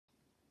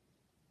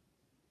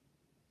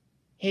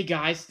Hey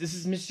guys, this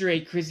is Mr. A.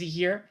 Crizzy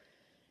here,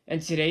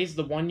 and today's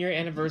the 1-year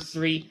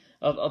anniversary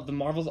of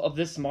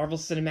this Marvel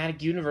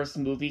Cinematic Universe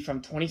movie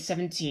from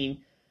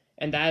 2017,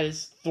 and that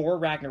is Thor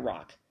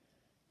Ragnarok.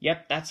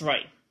 Yep, that's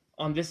right.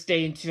 On this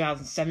day in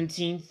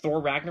 2017,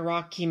 Thor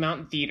Ragnarok came out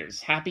in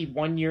theaters. Happy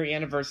 1-year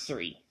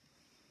anniversary.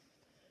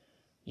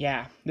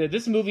 Yeah,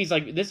 this movie's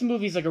like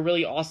a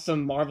really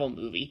awesome Marvel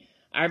movie.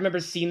 I remember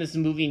seeing this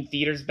movie in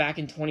theaters back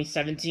in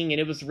 2017,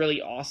 and it was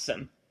really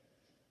awesome.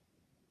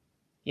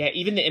 Yeah,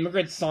 even the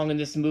immigrant song in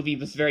this movie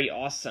was very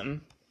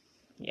awesome.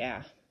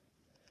 Yeah.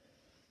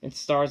 It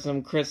stars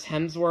Chris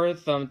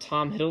Hemsworth,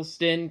 Tom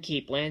Hiddleston,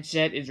 Kate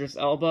Blanchett, Idris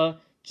Elba,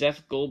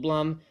 Jeff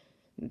Goldblum,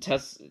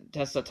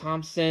 Tessa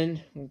Thompson,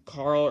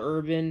 Carl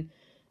Urban,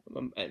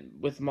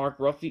 with Mark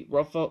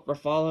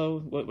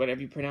Ruffalo,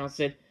 whatever you pronounce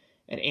it,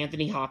 and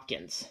Anthony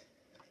Hopkins.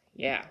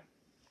 Yeah.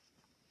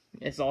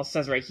 It all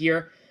says right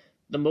here,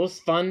 the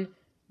most fun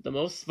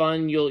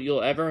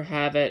you'll ever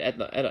have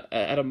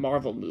at a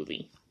Marvel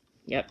movie.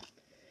 Yep.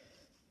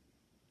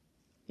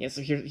 Yeah,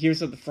 so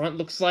here's what the front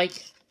looks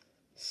like.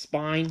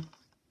 Spine,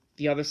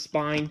 the other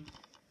spine,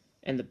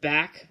 and the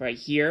back right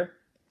here.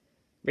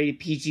 Rated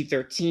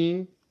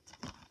PG-13.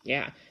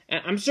 Yeah,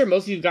 and I'm sure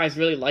most of you guys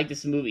really like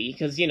this movie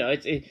because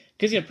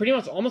pretty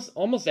much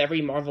almost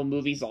every Marvel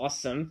movie's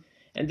awesome,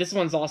 and this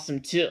one's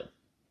awesome too.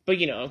 But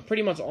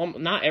pretty much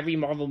not every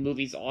Marvel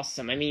movie's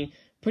awesome. I mean,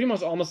 pretty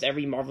much almost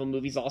every Marvel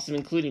movie's awesome,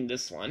 including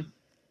this one.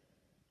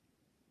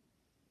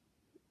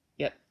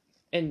 Yep.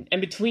 And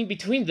between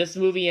this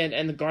movie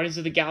and the Guardians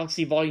of the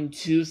Galaxy Volume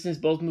 2, since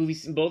both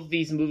of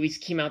these movies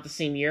came out the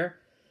same year,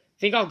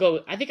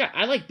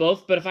 I like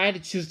both, but if I had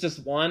to choose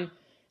just one, I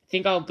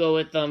think I'll go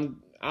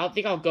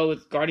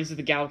with Guardians of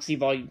the Galaxy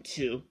Volume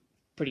 2,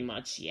 pretty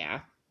much,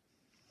 yeah.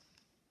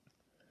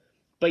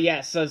 But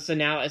yeah, so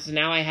now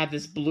I have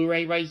this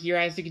Blu-ray right here,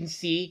 as you can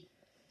see.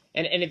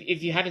 And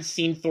if you haven't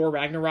seen Thor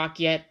Ragnarok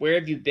yet, where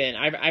have you been?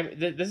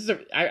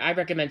 I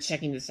recommend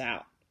checking this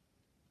out.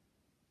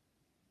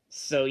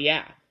 So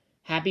yeah,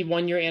 happy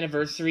 1-year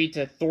anniversary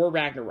to Thor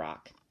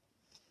Ragnarok.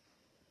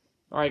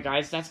 Alright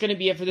guys, that's gonna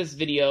be it for this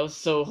video.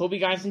 So hope you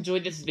guys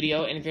enjoyed this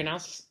video, and if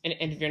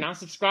you're not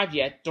subscribed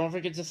yet, don't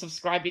forget to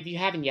subscribe if you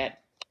haven't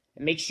yet,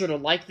 and make sure to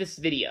like this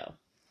video.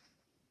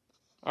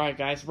 Alright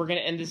guys, we're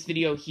gonna end this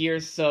video here,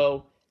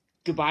 so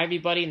goodbye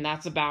everybody, and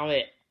that's about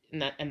it.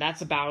 And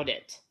that's about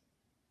it.